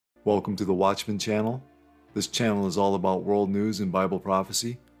Welcome to the Watchman channel. This channel is all about world news and Bible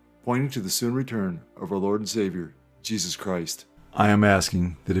prophecy, pointing to the soon return of our Lord and Savior, Jesus Christ. I am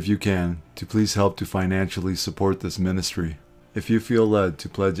asking that if you can, to please help to financially support this ministry. If you feel led to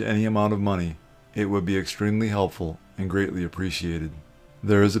pledge any amount of money, it would be extremely helpful and greatly appreciated.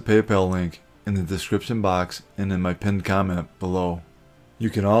 There is a PayPal link in the description box and in my pinned comment below. You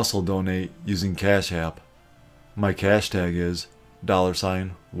can also donate using Cash App. My cash tag is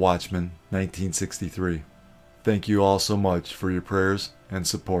 $Watchman1963. Thank you all so much for your prayers and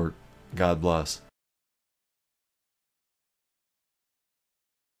support. God bless.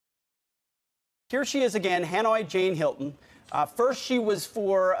 Here she is again, Hanoi Jane Hilton. First she was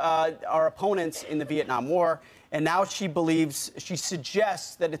for our opponents in the Vietnam War, and now she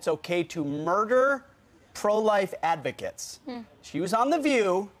suggests that it's okay to murder pro-life advocates. She was on The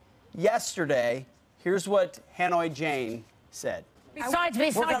View yesterday. Here's what Hanoi Jane said. Besides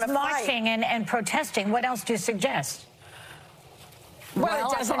marching and protesting, what else do you suggest?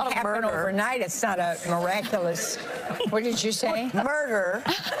 Well, it doesn't happen overnight. It's not a miraculous. What did you say? Murder.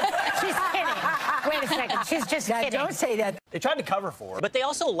 She's kidding. Wait a second. She's just kidding. Don't say that. They tried to cover for her. But they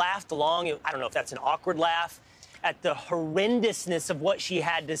also laughed along. I don't know if that's an awkward laugh at the horrendousness of what she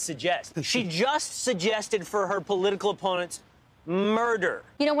had to suggest. She just suggested for her political opponents murder.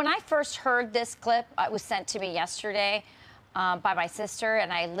 You know, when I first heard this clip, it was sent to me yesterday by my sister,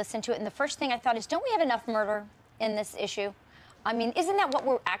 and I listened to it, and the first thing I thought is, don't we have enough murder in this issue? I mean, isn't that what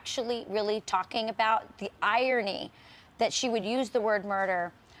we're actually really talking about? The irony that she would use the word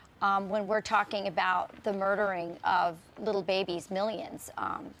murder when we're talking about the murdering of little babies, millions,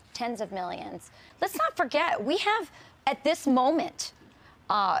 tens of millions. Let's not forget, we have, at this moment,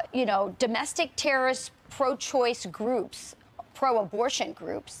 domestic terrorist, pro-choice groups, pro-abortion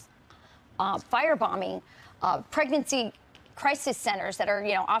groups, firebombing, pregnancy crisis centers that are,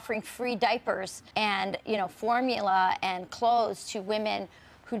 offering free diapers and, formula and clothes to women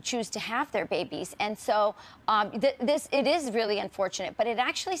who choose to have their babies. And so it is really unfortunate, but it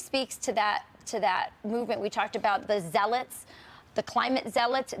actually speaks to that movement. We talked about the zealots, the climate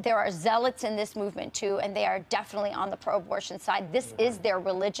zealots. There are zealots in this movement too, and they are definitely on the pro-abortion side. This is their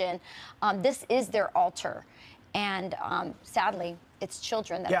religion. This is their altar. And sadly, it's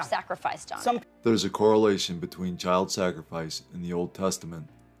children that are sacrificed on it. There's a correlation between child sacrifice in the Old Testament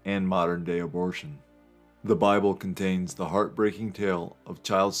and modern-day abortion. The Bible contains the heartbreaking tale of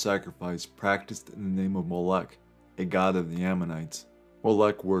child sacrifice practiced in the name of Molech, a god of the Ammonites.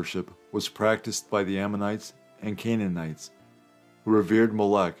 Molech worship was practiced by the Ammonites and Canaanites, who revered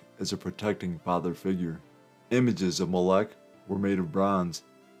Molech as a protecting father figure. Images of Molech were made of bronze,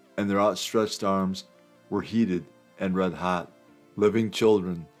 and their outstretched arms were heated and red hot. Living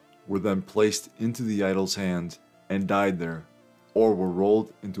children were then placed into the idol's hands and died there, or were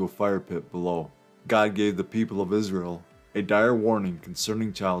rolled into a fire pit below. God gave the people of Israel a dire warning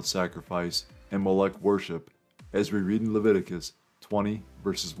concerning child sacrifice and Molech worship, as we read in Leviticus 20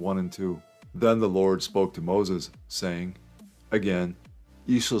 verses 1 and 2. Then the Lord spoke to Moses, saying, Again,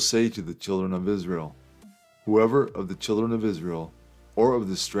 ye shall say to the children of Israel, Whoever of the children of Israel, or of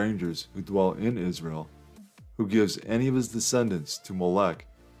the strangers who dwell in Israel, who gives any of his descendants to Molech,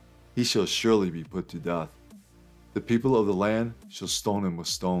 he shall surely be put to death. The people of the land shall stone him with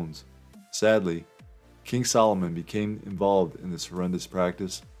stones. Sadly, King Solomon became involved in this horrendous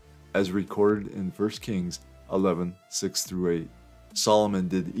practice, as recorded in 1 Kings 11, 6-8. Solomon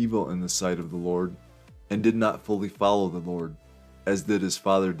did evil in the sight of the Lord, and did not fully follow the Lord, as did his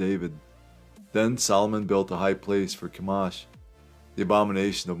father David. Then Solomon built a high place for Chemosh, the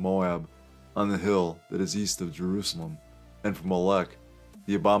abomination of Moab, on the hill that is east of Jerusalem, and for Molech,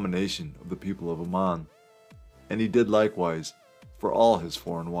 the abomination of the people of Ammon. And he did likewise for all his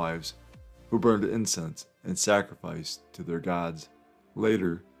foreign wives, who burned incense and sacrificed to their gods.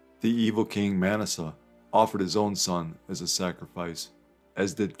 Later, the evil king Manasseh offered his own son as a sacrifice,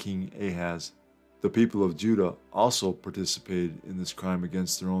 as did King Ahaz. The people of Judah also participated in this crime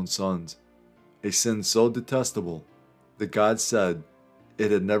against their own sons, a sin so detestable that God said it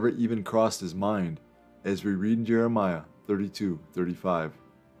had never even crossed his mind, as we read in Jeremiah 32:35.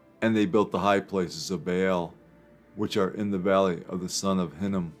 And they built the high places of Baal, which are in the valley of the son of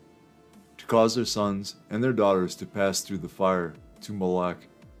Hinnom, to cause their sons and their daughters to pass through the fire to Molech,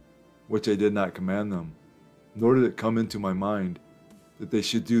 which I did not command them, nor did it come into my mind that they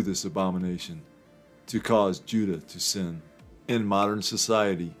should do this abomination, to cause Judah to sin. In modern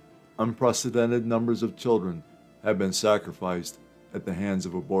society, unprecedented numbers of children have been sacrificed at the hands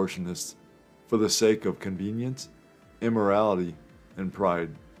of abortionists for the sake of convenience, immorality, and pride.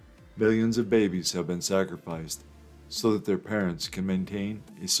 Millions of babies have been sacrificed so that their parents can maintain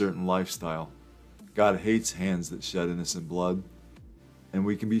a certain lifestyle. God hates hands that shed innocent blood, and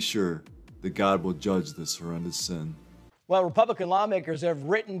we can be sure that God will judge this horrendous sin. Well, Republican lawmakers have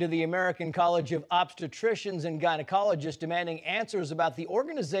written to the American College of Obstetricians and Gynecologists demanding answers about the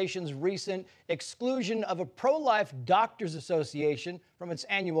organization's recent exclusion of a pro-life doctors association from its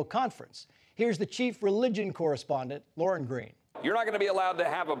annual conference. Here's the chief religion correspondent, Lauren Green. You're not going to be allowed to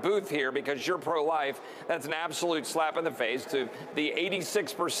have a booth here because you're pro-life. That's an absolute slap in the face to the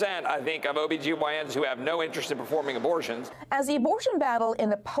 86%, I think, of OBGYNs who have no interest in performing abortions. As the abortion battle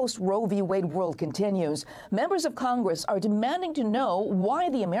in a post-Roe v. Wade world continues, members of Congress are demanding to know why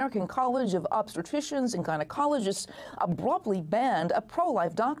the American College of Obstetricians and Gynecologists abruptly banned a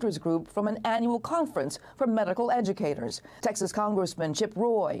pro-life doctors group from an annual conference for medical educators. Texas Congressman Chip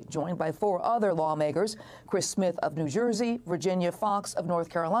Roy, joined by 4 other lawmakers, Chris Smith of New Jersey, Virginia Fox of North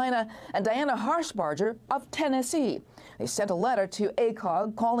Carolina, and Diana Harshbarger of Tennessee. They sent a letter to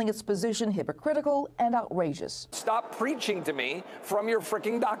ACOG calling its position hypocritical and outrageous. Stop preaching to me from your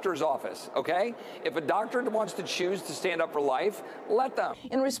freaking doctor's office, okay? If a doctor wants to choose to stand up for life, let them.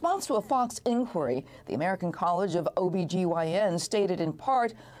 In response to a Fox inquiry, the American College of OBGYN stated in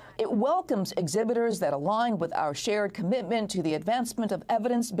part, it welcomes exhibitors that align with our shared commitment to the advancement of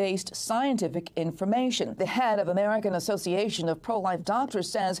evidence-based scientific information. The head of American Association of Pro-Life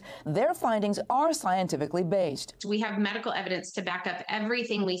Doctors says their findings are scientifically based. We have medical evidence to back up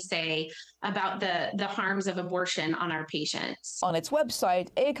everything we say about the harms of abortion on our patients. On its website,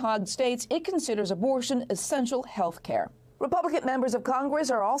 ACOG states it considers abortion essential health care. Republican members of Congress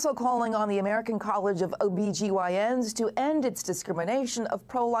are also calling on the American College of OBGYNs to end its discrimination of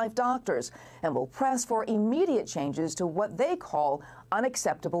pro-life doctors and will press for immediate changes to what they call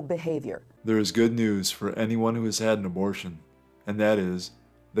unacceptable behavior. There is good news for anyone who has had an abortion, and that is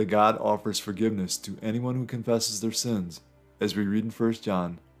that God offers forgiveness to anyone who confesses their sins, as we read in 1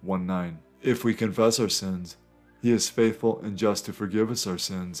 John 1:9. If we confess our sins, He is faithful and just to forgive us our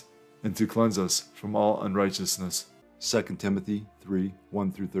sins and to cleanse us from all unrighteousness. 2 Timothy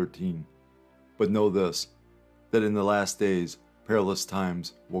 3:1-13. But know this, that in the last days perilous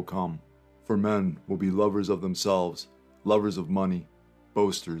times will come. For men will be lovers of themselves, lovers of money,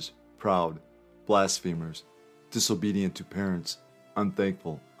 boasters, proud, blasphemers, disobedient to parents,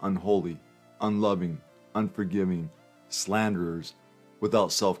 unthankful, unholy, unloving, unforgiving, slanderers,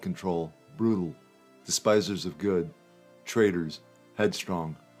 without self-control, brutal, despisers of good, traitors,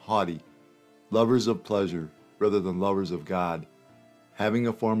 headstrong, haughty, lovers of pleasure rather than lovers of God, having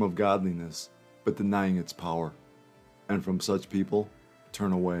a form of godliness, but denying its power. And from such people,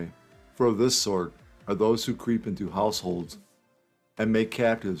 turn away. For of this sort are those who creep into households and make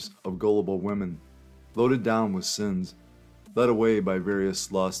captives of gullible women, loaded down with sins, led away by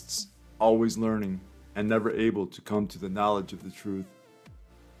various lusts, always learning, and never able to come to the knowledge of the truth.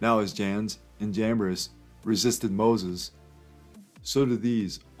 Now as Jannes and Jambres resisted Moses, so do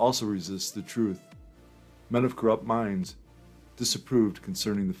these also resist the truth. Men of corrupt minds, disapproved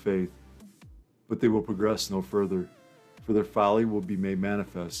concerning the faith, but they will progress no further, for their folly will be made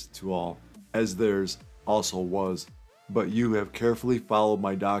manifest to all, as theirs also was. But you have carefully followed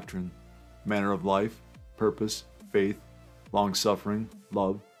my doctrine, manner of life, purpose, faith, long-suffering,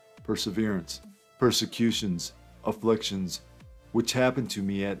 love, perseverance, persecutions, afflictions, which happened to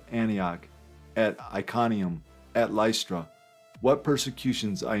me at Antioch, at Iconium, at Lystra, what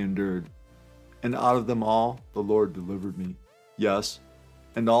persecutions I endured. And out of them all the Lord delivered me. Yes,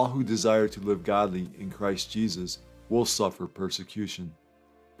 and all who desire to live godly in Christ Jesus will suffer persecution.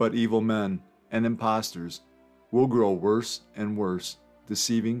 But evil men and impostors will grow worse and worse,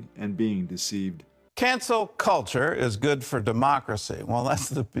 deceiving and being deceived. Cancel culture is good for democracy. Well, that's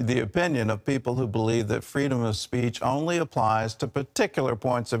the opinion of people who believe that freedom of speech only applies to particular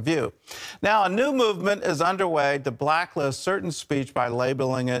points of view. Now, a new movement is underway to blacklist certain speech by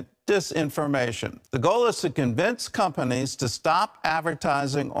labeling it disinformation. The goal is to convince companies to stop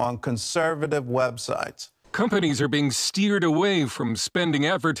advertising on conservative websites. Companies are being steered away from spending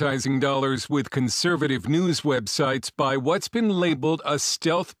advertising dollars with conservative news websites by what's been labeled a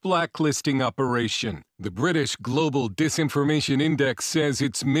stealth blacklisting operation. The British Global Disinformation Index says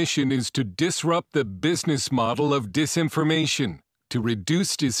its mission is to disrupt the business model of disinformation. To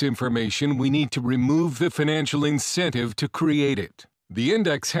reduce disinformation, we need to remove the financial incentive to create it. The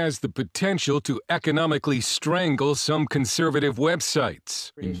index has the potential to economically strangle some conservative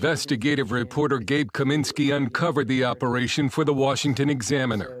websites. Investigative reporter Gabe Kaminsky uncovered the operation for the Washington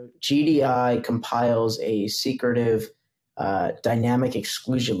Examiner. GDI compiles a secretive dynamic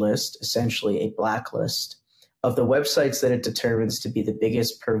exclusion list, essentially a blacklist, of the websites that it determines to be the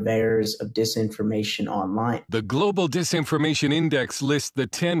biggest purveyors of disinformation online. The Global Disinformation Index lists the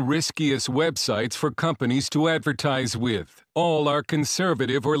 10 riskiest websites for companies to advertise with. All are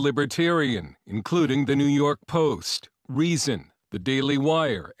conservative or libertarian, including the New York Post, Reason, the Daily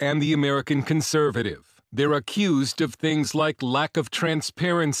Wire, and the American Conservative. They're accused of things like lack of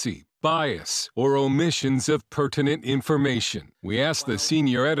transparency, bias, or omissions of pertinent information. We asked the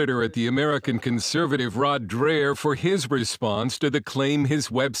senior editor at the American Conservative, Rod Dreher, for his response to the claim his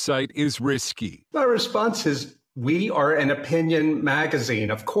website is risky. My response is, we are an opinion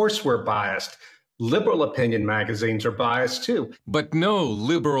magazine. Of course we're biased. Liberal opinion magazines are biased too. But no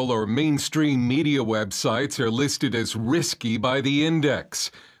liberal or mainstream media websites are listed as risky by the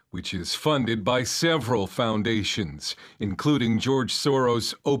index, which is funded by several foundations, including George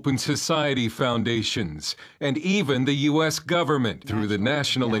Soros' Open Society Foundations, and even the U.S. government through the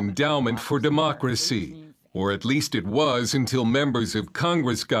National Endowment for Democracy. Or at least it was until members of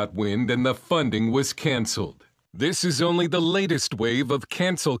Congress got wind and the funding was canceled. This is only the latest wave of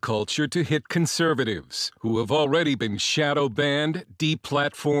cancel culture to hit conservatives, who have already been shadow banned,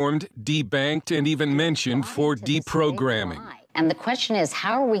 deplatformed, debanked, and even mentioned for deprogramming. And the question is,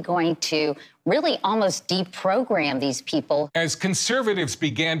 how are we going to really almost deprogram these people? As conservatives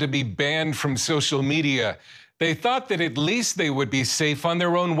began to be banned from social media, they thought that at least they would be safe on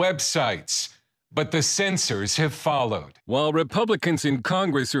their own websites. But the censors have followed. While Republicans in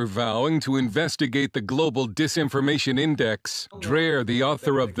Congress are vowing to investigate the Global Disinformation Index, Dreher, the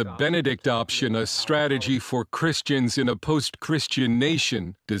author of The Benedict Option, a strategy for Christians in a post-Christian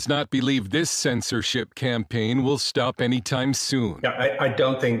nation, does not believe this censorship campaign will stop anytime soon. Yeah, I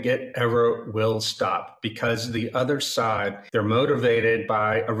don't think it ever will stop, because the other side, they're motivated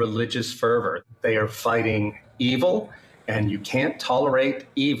by a religious fervor. They are fighting evil, and you can't tolerate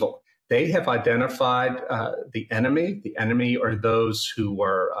evil. They have identified the enemy. The enemy are those who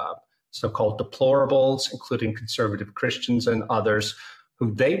are so-called deplorables, including conservative Christians and others,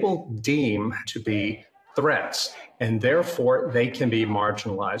 who they will deem to be threats, and therefore they can be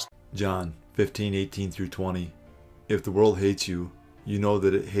marginalized. John 15:18-20. If the world hates you, you know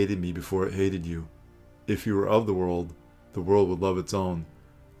that it hated me before it hated you. If you were of the world would love its own.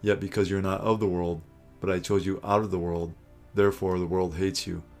 Yet because you're not of the world, but I chose you out of the world, therefore the world hates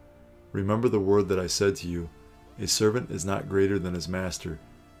you. Remember the word that I said to you, a servant is not greater than his master.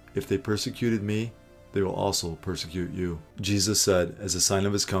 If they persecuted me, they will also persecute you. Jesus said, as a sign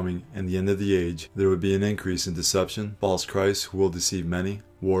of his coming and the end of the age, there would be an increase in deception, false Christs who will deceive many,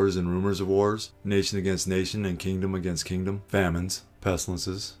 wars and rumors of wars, nation against nation and kingdom against kingdom, famines,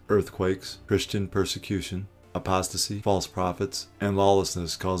 pestilences, earthquakes, Christian persecution, apostasy, false prophets, and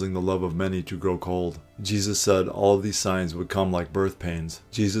lawlessness, causing the love of many to grow cold. Jesus said all of these signs would come like birth pains.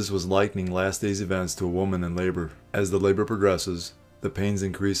 Jesus was likening last days events to a woman in labor. As the labor progresses, the pains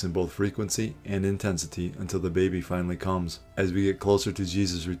increase in both frequency and intensity until the baby finally comes. As we get closer to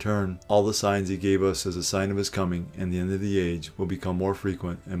Jesus' return, all the signs he gave us as a sign of his coming and the end of the age will become more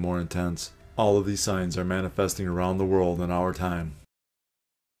frequent and more intense. All of these signs are manifesting around the world in our time.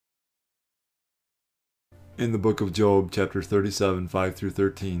 In the book of Job, chapter 37,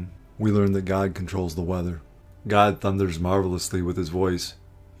 5-13, we learn that God controls the weather. God thunders marvelously with his voice.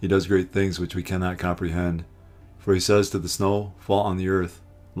 He does great things which we cannot comprehend. For he says to the snow, fall on the earth,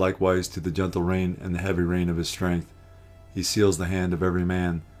 likewise to the gentle rain and the heavy rain of his strength. He seals the hand of every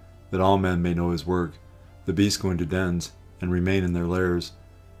man, that all men may know his work. The beasts go into dens, and remain in their lairs.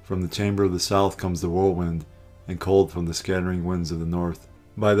 From the chamber of the south comes the whirlwind, and cold from the scattering winds of the north.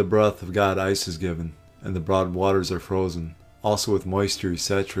 By the breath of God ice is given, and the broad waters are frozen. Also with moisture he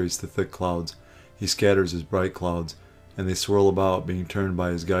saturates the thick clouds. He scatters his bright clouds, and they swirl about, being turned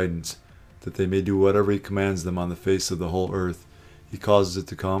by his guidance, that they may do whatever he commands them on the face of the whole earth. He causes it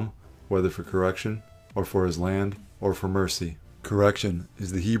to come, whether for correction, or for his land, or for mercy. Correction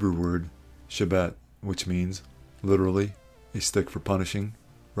is the Hebrew word shabbat, which means, literally, a stick for punishing,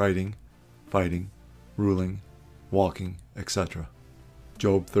 writing, fighting, ruling, walking, etc.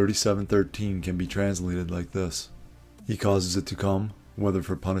 Job 37:13 can be translated like this. He causes it to come, whether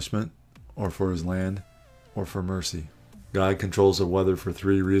for punishment, or for his land, or for mercy. God controls the weather for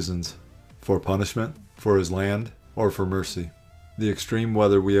three reasons: for punishment, for his land, or for mercy. The extreme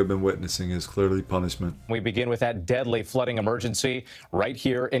weather we have been witnessing is clearly punishment. We begin with that deadly flooding emergency right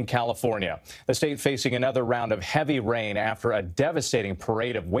here in California. The state facing another round of heavy rain after a devastating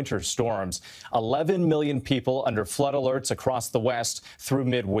parade of winter storms. 11 million people under flood alerts across the West through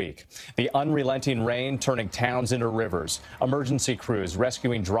midweek. The unrelenting rain turning towns into rivers. Emergency crews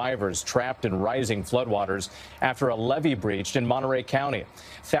rescuing drivers trapped in rising floodwaters after a levee breached in Monterey County.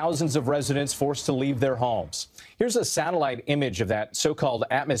 Thousands of residents forced to leave their homes. Here's a satellite image of that so-called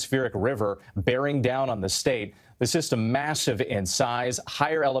atmospheric river bearing down on the state. The system massive in size,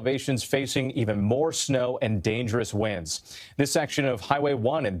 higher elevations facing even more snow and dangerous winds. This section of Highway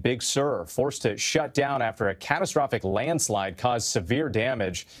 1 in Big Sur forced to shut down after a catastrophic landslide caused severe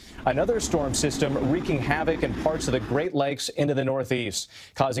damage. Another storm system wreaking havoc in parts of the Great Lakes into the Northeast,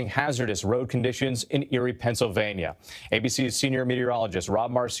 causing hazardous road conditions in Erie, Pennsylvania. ABC's senior meteorologist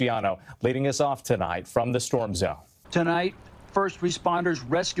Rob Marciano leading us off tonight from the storm zone. Tonight, first responders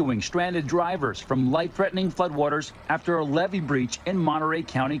rescuing stranded drivers from life-threatening floodwaters after a levee breach in Monterey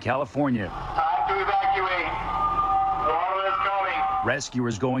County, California. Time to evacuate. Water is coming.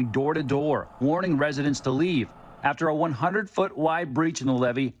 Rescuers going door to door, warning residents to leave after a 100-foot wide breach in the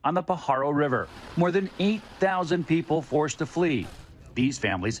levee on the Pajaro River. More than 8,000 people forced to flee. These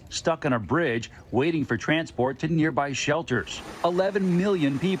families stuck on a bridge waiting for transport to nearby shelters. 11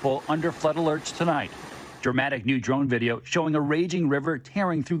 million people under flood alerts tonight. Dramatic new drone video showing a raging river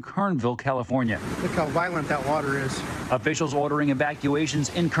tearing through Kernville, California. Look how violent that water is. Officials ordering evacuations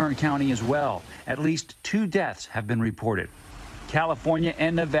in Kern County as well. At least 2 deaths have been reported. California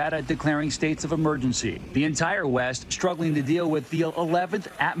and Nevada declaring states of emergency. The entire West struggling to deal with the 11th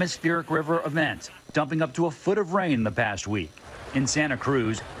atmospheric river event, dumping up to a foot of rain the past week. In Santa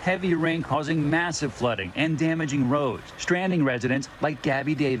Cruz, heavy rain causing massive flooding and damaging roads, stranding residents like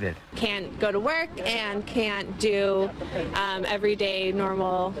Gabby David. Can't go to work and can't do everyday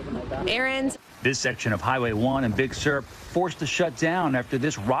normal errands. This section of Highway 1 in Big Sur forced to shut down after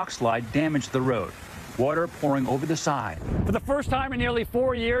this rock slide damaged the road. Water pouring over the side. For the first time in nearly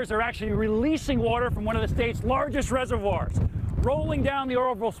 4 years, they're actually releasing water from one of the state's largest reservoirs, rolling down the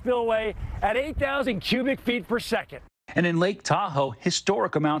Oroville Spillway at 8,000 cubic feet per second. And in Lake Tahoe,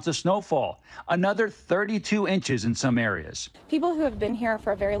 historic amounts of snowfall, another 32 inches in some areas. People who have been here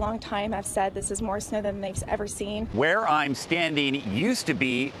for a very long time have said this is more snow than they've ever seen. Where I'm standing used to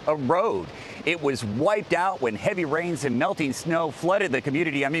be a road. It was wiped out when heavy rains and melting snow flooded the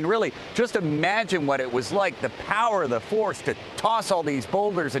community. I mean, really, just imagine what it was like, the power of the force to toss all these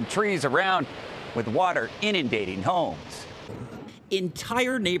boulders and trees around with water inundating homes.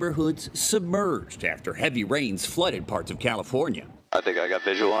 Entire neighborhoods submerged after heavy rains flooded parts of California. I think I got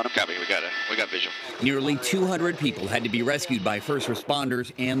visual on him. Copy, we got visual. Nearly 200 people had to be rescued by first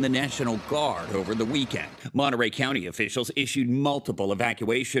responders and the National Guard over the weekend. Monterey County officials issued multiple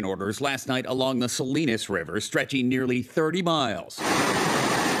evacuation orders last night along the Salinas River, stretching nearly 30 miles.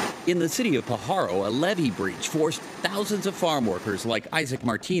 In the city of Pajaro, a levee breach forced thousands of farm workers like Isaac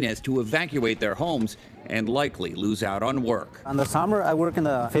Martinez to evacuate their homes and likely lose out on work. In the summer, I work in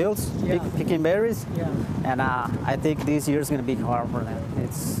the fields, picking berries, and I think this year is going to be hard for them.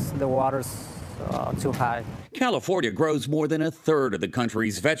 The water's too high. California grows more than 1/3 of the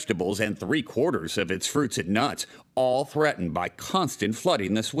country's vegetables and 3/4 of its fruits and nuts, all threatened by constant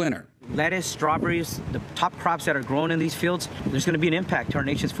flooding this winter. Lettuce, strawberries, the top crops that are grown in these fields, there's going to be an impact to our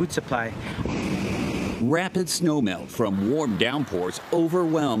nation's food supply. Rapid snowmelt from warm downpours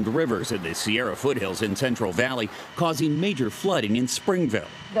overwhelmed rivers in the Sierra foothills in Central Valley, causing major flooding in Springville.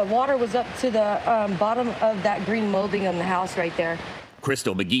 The water was up to the bottom of that green molding on the house right there.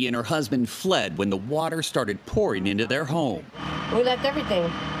 Crystal McGee and her husband fled when the water started pouring into their home. We left everything.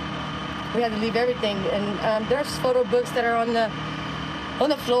 We had to leave everything. And there's photo books that are on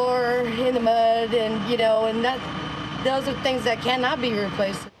the floor in the mud, and those are things that cannot be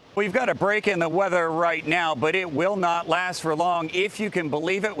replaced. We've got a break in the weather right now, but it will not last for long. If you can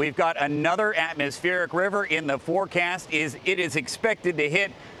believe it, we've got another atmospheric river in the forecast. It is expected to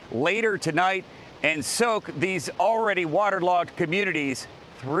hit later tonight and soak these already waterlogged communities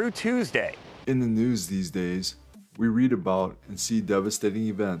through Tuesday. In the news these days, we read about and see devastating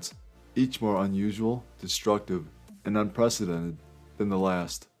events, each more unusual, destructive, and unprecedented than the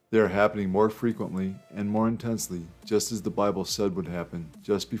last. They are happening more frequently and more intensely, just as the Bible said would happen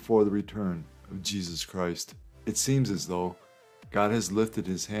just before the return of Jesus Christ. It seems as though God has lifted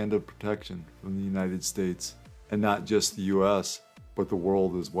his hand of protection from the United States, and not just the U.S., but the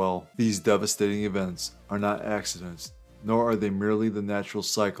world as well. These devastating events are not accidents, nor are they merely the natural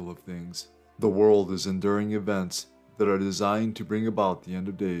cycle of things. The world is enduring events that are designed to bring about the end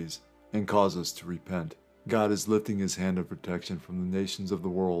of days and cause us to repent. God is lifting his hand of protection from the nations of the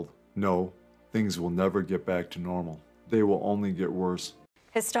world. No, things will never get back to normal. They will only get worse.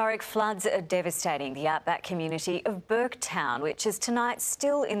 Historic floods are devastating the outback community of Burketown, which is tonight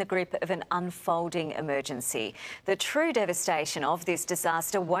still in the grip of an unfolding emergency. The true devastation of this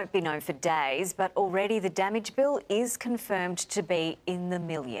disaster won't be known for days, but already the damage bill is confirmed to be in the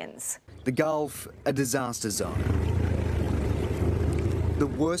millions. The Gulf, a disaster zone. The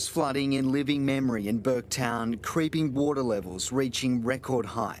worst flooding in living memory in Burketown, creeping water levels reaching record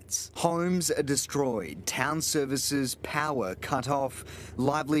heights. Homes are destroyed, town services, power cut off,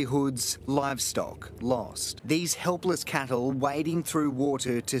 livelihoods, livestock lost. These helpless cattle wading through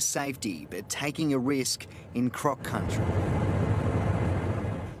water to safety, but taking a risk in croc country.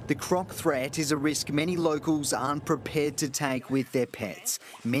 The croc threat is a risk many locals aren't prepared to take with their pets.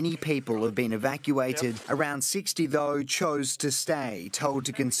 Many people have been evacuated. Around 60, though, chose to stay, told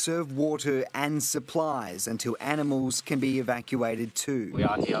to conserve water and supplies until animals can be evacuated too. We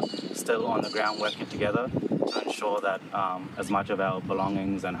are here still on the ground working together to ensure that as much of our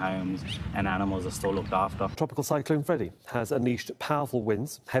belongings and homes and animals are still looked after. Tropical Cyclone Freddy has unleashed powerful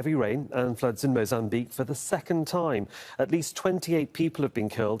winds, heavy rain and floods in Mozambique for the second time. At least 28 people have been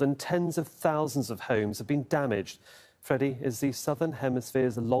killed and tens of thousands of homes have been damaged. Freddy is the Southern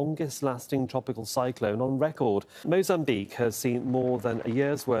Hemisphere's longest-lasting tropical cyclone on record. Mozambique has seen more than a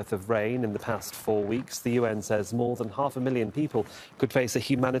year's worth of rain in the past 4 weeks. The UN says more than 500,000 people could face a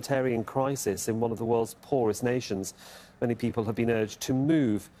humanitarian crisis in one of the world's poorest nations. Many people have been urged to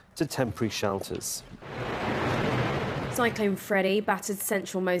move to temporary shelters. Cyclone Freddy battered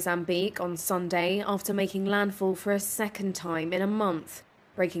central Mozambique on Sunday after making landfall for a second time in a month,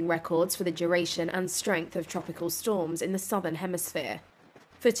 breaking records for the duration and strength of tropical storms in the southern hemisphere.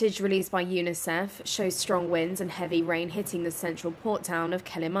 Footage released by UNICEF shows strong winds and heavy rain hitting the central port town of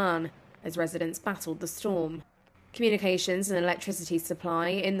Quelimane as residents battled the storm. Communications and electricity supply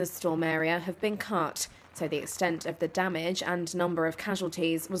in the storm area have been cut, so the extent of the damage and number of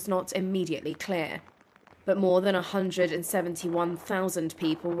casualties was not immediately clear. But more than 171,000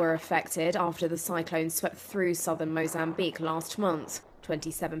 people were affected after the cyclone swept through southern Mozambique last month.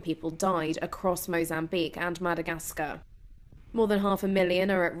 27 people died across Mozambique and Madagascar. More than 500,000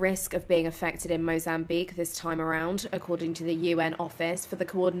 are at risk of being affected in Mozambique this time around, according to the UN Office for the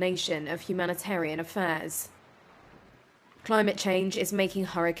Coordination of Humanitarian Affairs. Climate change is making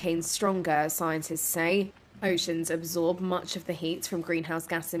hurricanes stronger, scientists say. Oceans absorb much of the heat from greenhouse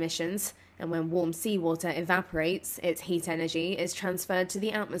gas emissions, and when warm seawater evaporates, its heat energy is transferred to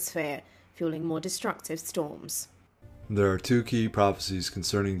the atmosphere, fueling more destructive storms. There are two key prophecies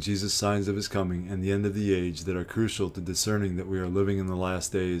concerning Jesus' signs of his coming and the end of the age that are crucial to discerning that we are living in the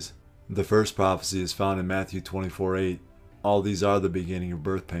last days. The first prophecy is found in Matthew 24:8. All these are the beginning of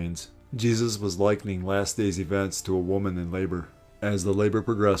birth pains. Jesus was likening last days events to a woman in labor. As the labor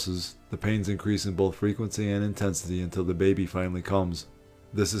progresses, the pains increase in both frequency and intensity until the baby finally comes.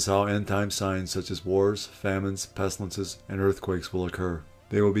 This is how end-time signs such as wars, famines, pestilences, and earthquakes will occur.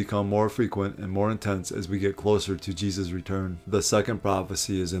 They will become more frequent and more intense as we get closer to Jesus' return. The second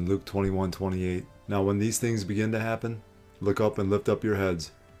prophecy is in Luke 21:28. Now when these things begin to happen, look up and lift up your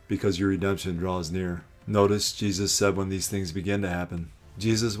heads, because your redemption draws near. Notice Jesus said when these things begin to happen.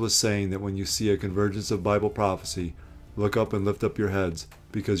 Jesus was saying that when you see a convergence of Bible prophecy, look up and lift up your heads,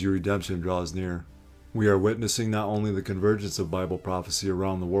 because your redemption draws near. We are witnessing not only the convergence of Bible prophecy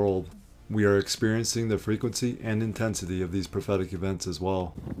around the world, we are experiencing the frequency and intensity of these prophetic events as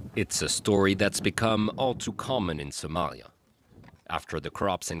well. It's a story that's become all too common in Somalia. After the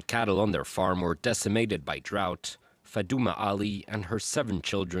crops and cattle on their farm were decimated by drought, Faduma Ali and her 7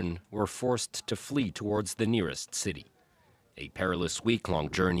 children were forced to flee towards the nearest city. A perilous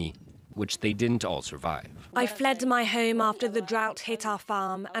week-long journey, which they didn't all survive. I fled my home after the drought hit our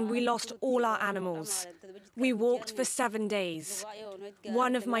farm and we lost all our animals. We walked for 7 days.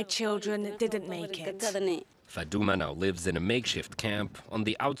 One of my children didn't make it. Faduma now lives in a makeshift camp on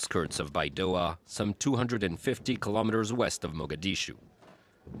the outskirts of Baidoa, some 250 kilometers west of Mogadishu.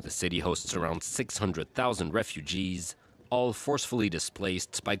 The city hosts around 600,000 refugees, all forcefully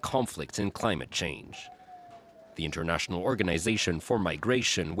displaced by conflict and climate change. The International Organization for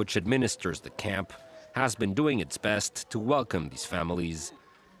Migration, which administers the camp, has been doing its best to welcome these families.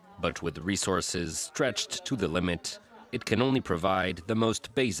 But with resources stretched to the limit, it can only provide the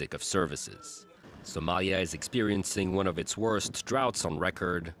most basic of services. Somalia is experiencing one of its worst droughts on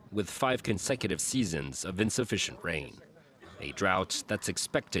record, with 5 consecutive seasons of insufficient rain. A drought that's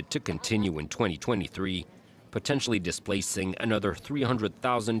expected to continue in 2023, potentially displacing another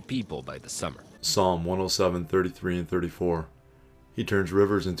 300,000 people by the summer. Psalm 107:33 and 34. He turns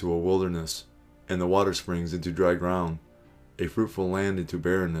rivers into a wilderness, and the water springs into dry ground, a fruitful land into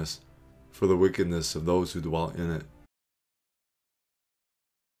barrenness, for the wickedness of those who dwell in it.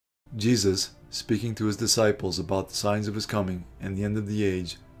 Jesus, speaking to his disciples about the signs of his coming and the end of the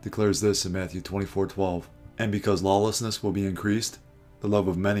age, declares this in Matthew 24:12, "And because lawlessness will be increased, the love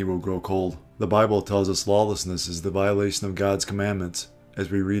of many will grow cold." The Bible tells us lawlessness is the violation of God's commandments, as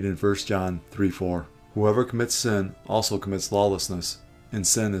we read in 1 John 3:4. Whoever commits sin also commits lawlessness, and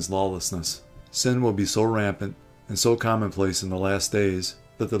sin is lawlessness. Sin will be so rampant and so commonplace in the last days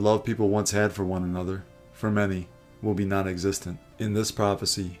that the love people once had for one another, for many, will be non-existent. In this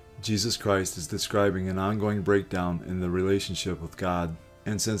prophecy, Jesus Christ is describing an ongoing breakdown in the relationship with God.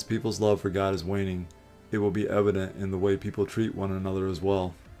 And since people's love for God is waning, it will be evident in the way people treat one another as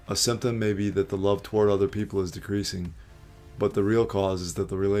well. A symptom may be that the love toward other people is decreasing, but the real cause is that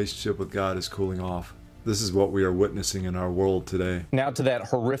the relationship with God is cooling off. This is what we are witnessing in our world today. Now to that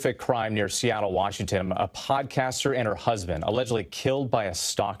horrific crime near Seattle, Washington. A podcaster and her husband allegedly killed by a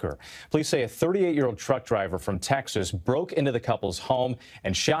stalker. Police say a 38-year-old truck driver from Texas broke into the couple's home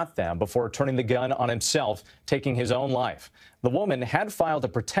and shot them before turning the gun on himself, taking his own life. The woman had filed a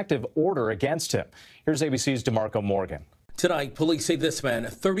protective order against him. Here's ABC's DeMarco Morgan. Tonight, police say this man,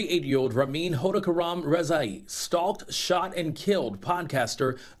 38-year-old Ramin Hodokaram Rezai, stalked, shot, and killed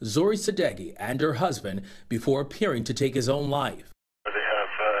podcaster Zori Sadeghi and her husband before appearing to take his own life. They have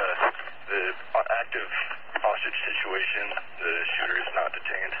the active hostage situation. The shooter is not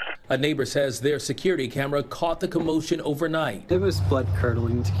detained. A neighbor says their security camera caught the commotion overnight. It was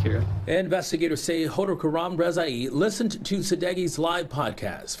blood-curdling to hear. Investigators say Hodokaram Rezai listened to Sadeghi's live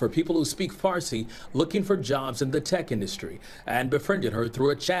podcast for people who speak Farsi looking for jobs in the tech industry and befriended her through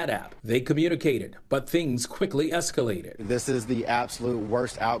a chat app. They communicated, but things quickly escalated. This is the absolute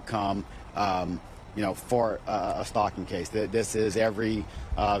worst outcome for a stalking case. This is every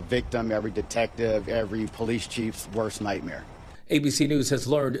victim, every detective, every police chief's worst nightmare. ABC News has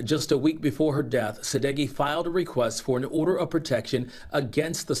learned just a week before her death, Sadeghi filed a request for an order of protection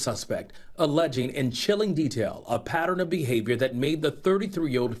against the suspect, alleging in chilling detail a pattern of behavior that made the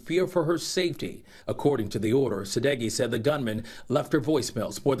 33-year-old fear for her safety. According to the order, Sadeghi said the gunman left her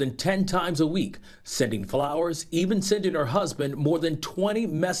voicemails more than 10 times a week, sending flowers, even sending her husband more than 20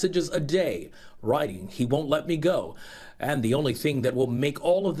 messages a day, writing, "He won't let me go." And the only thing that will make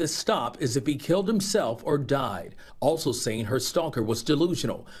all of this stop is if he killed himself or died. Also saying her stalker was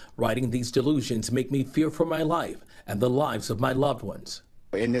delusional, writing, "These delusions make me fear for my life and the lives of my loved ones."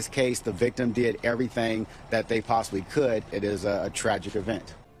 In this case, the victim did everything that they possibly could. It is a tragic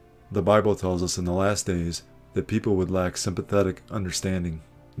event. The Bible tells us in the last days that people would lack sympathetic understanding,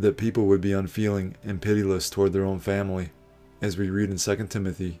 that people would be unfeeling and pitiless toward their own family, as we read in 2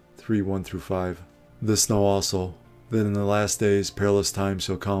 Timothy 3:1-5. This know also, that in the last days perilous times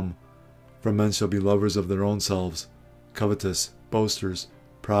shall come, for men shall be lovers of their own selves, covetous, boasters,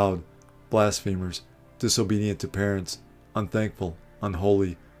 proud, blasphemers, disobedient to parents, unthankful,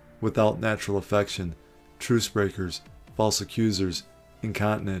 unholy, without natural affection, truce breakers, false accusers,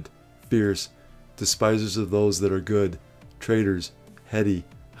 incontinent, fierce, despisers of those that are good, traitors, heady,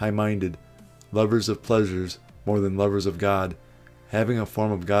 high-minded, lovers of pleasures more than lovers of God, having a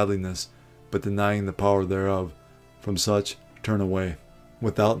form of godliness, but denying the power thereof. From such turn away.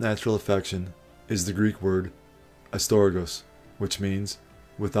 Without natural affection is the Greek word astorgos, which means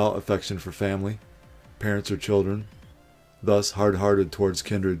without affection for family, parents or children, thus hard-hearted towards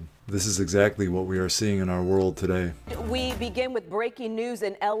kindred. This is exactly what we are seeing in our world today. We begin with breaking news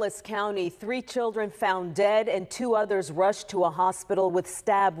in Ellis County. 3 children found dead and 2 others rushed to a hospital with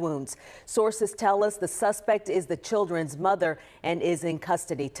stab wounds. Sources tell us the suspect is the children's mother and is in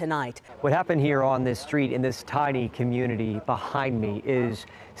custody tonight. What happened here on this street in this tiny community behind me is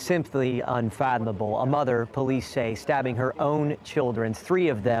simply unfathomable. A mother, police say, stabbing her own children, 3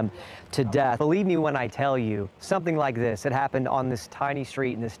 of them, to death. Believe me when I tell you, something like this that happened on this tiny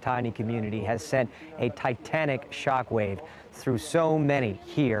street in this tiny community has sent a titanic shockwave through so many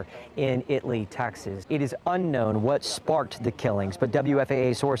here in Italy, Texas. It is unknown what sparked the killings, but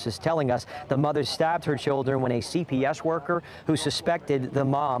WFAA sources telling us the mother stabbed her children when a CPS worker who suspected the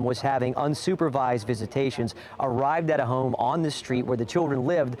mom was having unsupervised visitations arrived at a home on the street where the children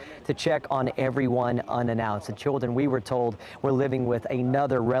lived to check on everyone unannounced. The children, we were told, were living with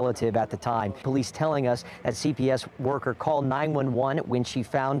another relative at the time. Police telling us that CPS worker called 911 when she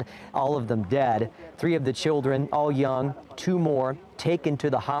found all of them dead. 3 of the children, all young, 2 more taken to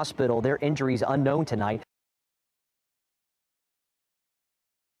the hospital. Their injuries unknown tonight.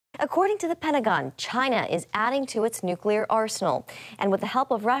 According to the Pentagon, China is adding to its nuclear arsenal, and with the help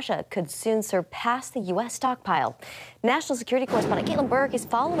of Russia, could soon surpass the U.S. stockpile. National security correspondent Caitlin Burke is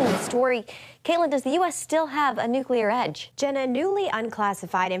following the story. Caitlin, does the U.S. still have a nuclear edge? Jenna, newly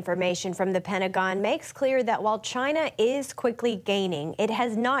unclassified information from the Pentagon makes clear that while China is quickly gaining, it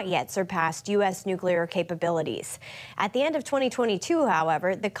has not yet surpassed U.S. nuclear capabilities. At the end of 2022,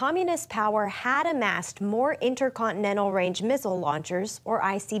 however, the communist power had amassed more intercontinental range missile launchers, or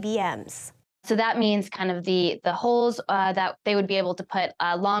ICBMs. So that means kind of the holes that they would be able to put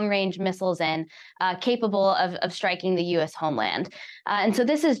long-range missiles in, capable of striking the U.S. homeland. And so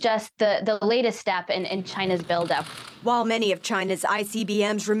this is just the latest step in China's buildup. While many of China's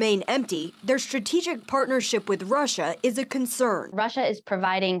ICBMs remain empty, their strategic partnership with Russia is a concern. Russia is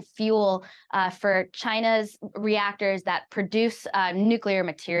providing fuel for China's reactors that produce nuclear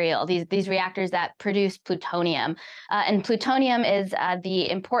material, these reactors that produce plutonium. And plutonium is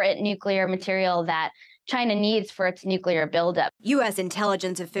the important nuclear material that China needs for its nuclear buildup. U.S.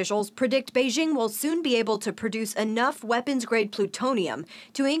 intelligence officials predict Beijing will soon be able to produce enough weapons-grade plutonium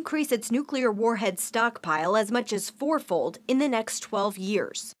to increase its nuclear warhead stockpile as much as fourfold in the next 12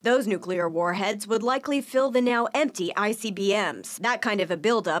 years. Those nuclear warheads would likely fill the now empty ICBMs. That kind of a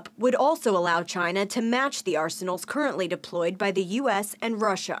buildup would also allow China to match the arsenals currently deployed by the U.S. and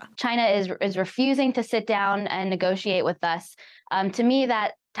Russia. China is refusing to sit down and negotiate with us. To me,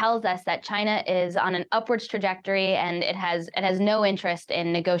 that tells us that China is on an upwards trajectory, and it has no interest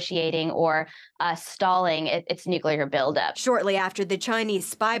in negotiating or stalling its nuclear buildup. Shortly after the Chinese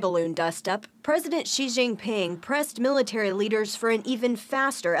spy balloon dust-up, President Xi Jinping pressed military leaders for an even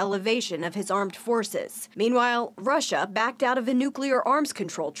faster elevation of his armed forces. Meanwhile, Russia backed out of a nuclear arms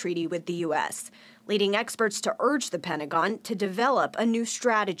control treaty with the U.S., leading experts to urge the Pentagon to develop a new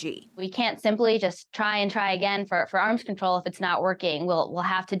strategy. We can't simply just try again for arms control if it's not working. We'll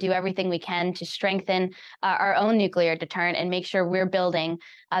have to do everything we can to strengthen our own nuclear deterrent and make sure we're building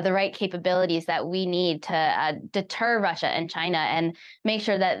the right capabilities that we need to deter Russia and China, and make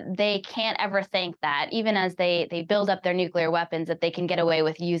sure that they can't ever think that, even as they build up their nuclear weapons, that they can get away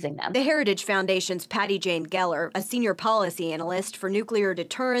with using them. The Heritage Foundation's Patty Jane Geller, a senior policy analyst for nuclear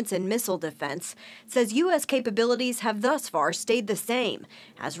deterrence and missile defense, says U.S. capabilities have thus far stayed the same,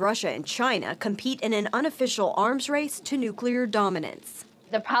 as Russia and China compete in an unofficial arms race to nuclear dominance.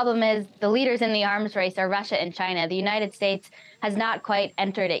 The problem is the leaders in the arms race are Russia and China. The United States has not quite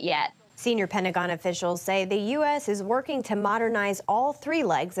entered it yet. Senior Pentagon officials say the U.S. is working to modernize all three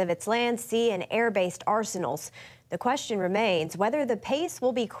legs of its land, sea, and air-based arsenals. The question remains whether the pace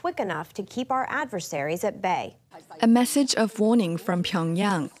will be quick enough to keep our adversaries at bay. A message of warning from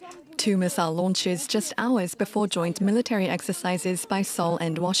Pyongyang. 2 missile launches just hours before joint military exercises by Seoul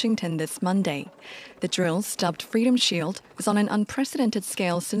and Washington this Monday. The drill, dubbed Freedom Shield, was on an unprecedented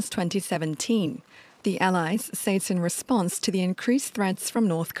scale since 2017. The allies say it's in response to the increased threats from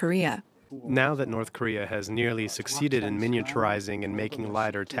North Korea. Now that North Korea has nearly succeeded in miniaturizing and making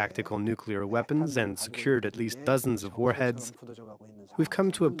lighter tactical nuclear weapons and secured at least dozens of warheads, we've come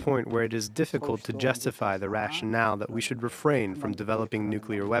to a point where it is difficult to justify the rationale that we should refrain from developing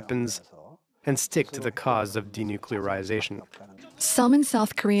nuclear weapons and stick to the cause of denuclearization. Some in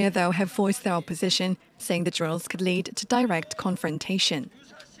South Korea, though, have voiced their opposition, saying the drills could lead to direct confrontation.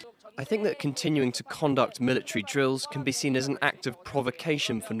 I think that continuing to conduct military drills can be seen as an act of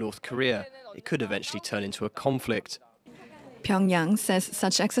provocation for North Korea. It could eventually turn into a conflict. Pyongyang says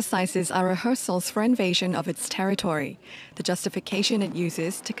such exercises are rehearsals for invasion of its territory, the justification it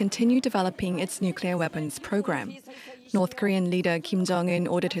uses to continue developing its nuclear weapons program. North Korean leader Kim Jong-un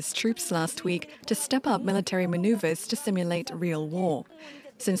ordered his troops last week to step up military maneuvers to simulate real war.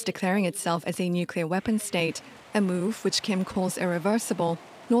 Since declaring itself as a nuclear weapons state, a move which Kim calls irreversible,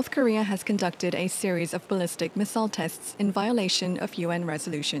 North Korea has conducted a series of ballistic missile tests in violation of UN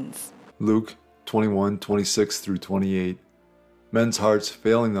resolutions. Luke 21:26-28. Men's hearts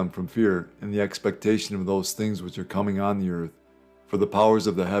failing them from fear and the expectation of those things which are coming on the earth, for the powers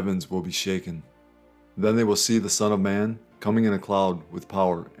of the heavens will be shaken. Then they will see the Son of Man coming in a cloud with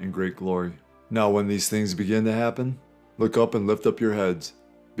power and great glory. Now when these things begin to happen, look up and lift up your heads,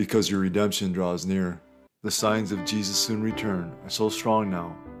 because your redemption draws near. The signs of Jesus' soon return are so strong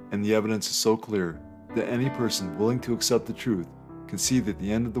now, and the evidence is so clear, that any person willing to accept the truth can see that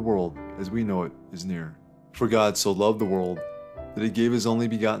the end of the world as we know it is near. For God so loved the world, that he gave his only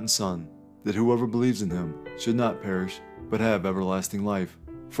begotten Son, that whoever believes in him should not perish, but have everlasting life.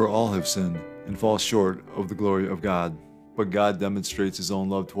 For all have sinned, and fall short of the glory of God. But God demonstrates his own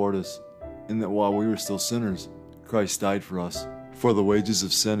love toward us, in that while we were still sinners, Christ died for us. For the wages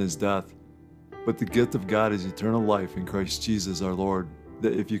of sin is death, but the gift of God is eternal life in Christ Jesus our Lord.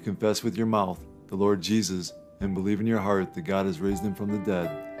 that if you confess with your mouth the Lord Jesus and believe in your heart that God has raised him from the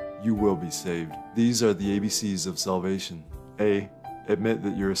dead, you will be saved. These are the ABCs of salvation. A. Admit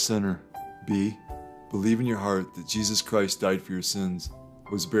that you're a sinner. B. Believe in your heart that Jesus Christ died for your sins,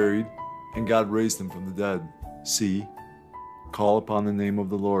 was buried, and God raised him from the dead. C. Call upon the name of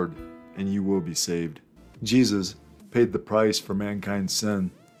the Lord, and you will be saved. Jesus paid the price for mankind's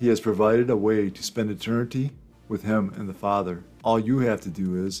sin. He has provided a way to spend eternity with him and the Father. All you have to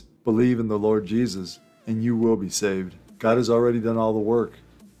do is believe in the Lord Jesus, and you will be saved. God has already done all the work.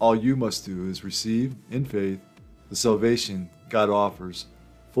 All you must do is receive, in faith, the salvation God offers.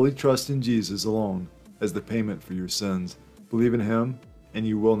 Fully trust in Jesus alone as the payment for your sins. Believe in him, and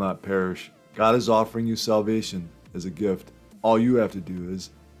you will not perish. God is offering you salvation as a gift. All you have to do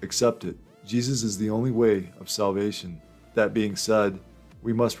is accept it. Jesus is the only way of salvation. That being said,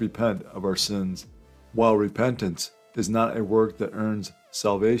 we must repent of our sins. While repentance is not a work that earns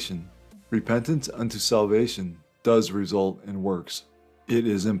salvation, repentance unto salvation does result in works. It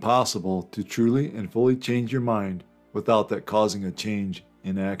is impossible to truly and fully change your mind without that causing a change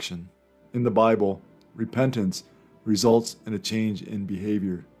in action. In the Bible, repentance results in a change in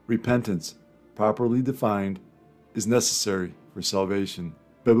behavior. Repentance, properly defined, is necessary for salvation.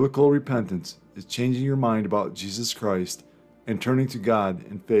 Biblical repentance is changing your mind about Jesus Christ and turning to God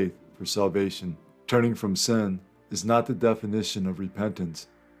in faith for salvation. Turning from sin is not the definition of repentance,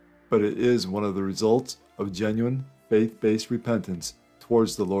 but it is one of the results of genuine faith-based repentance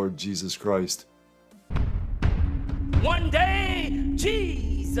towards the Lord Jesus Christ. One day,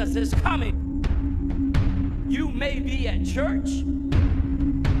 Jesus is coming. You may be at church.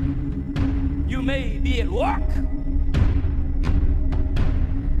 You may be at work.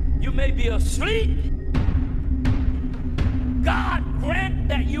 You may be asleep. God grant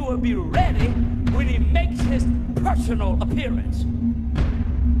that you will be ready when he makes his personal appearance.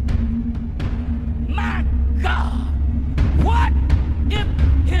 My God, what if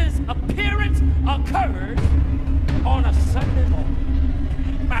his appearance occurs on a Sunday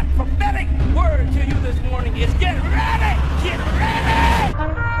morning? My prophetic word to you this morning is get ready! Get ready!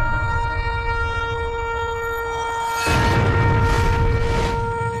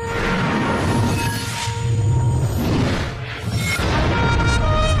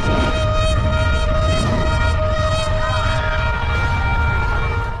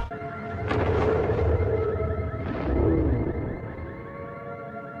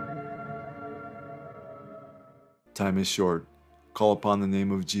 Time is short. Call upon the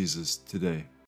name of Jesus today.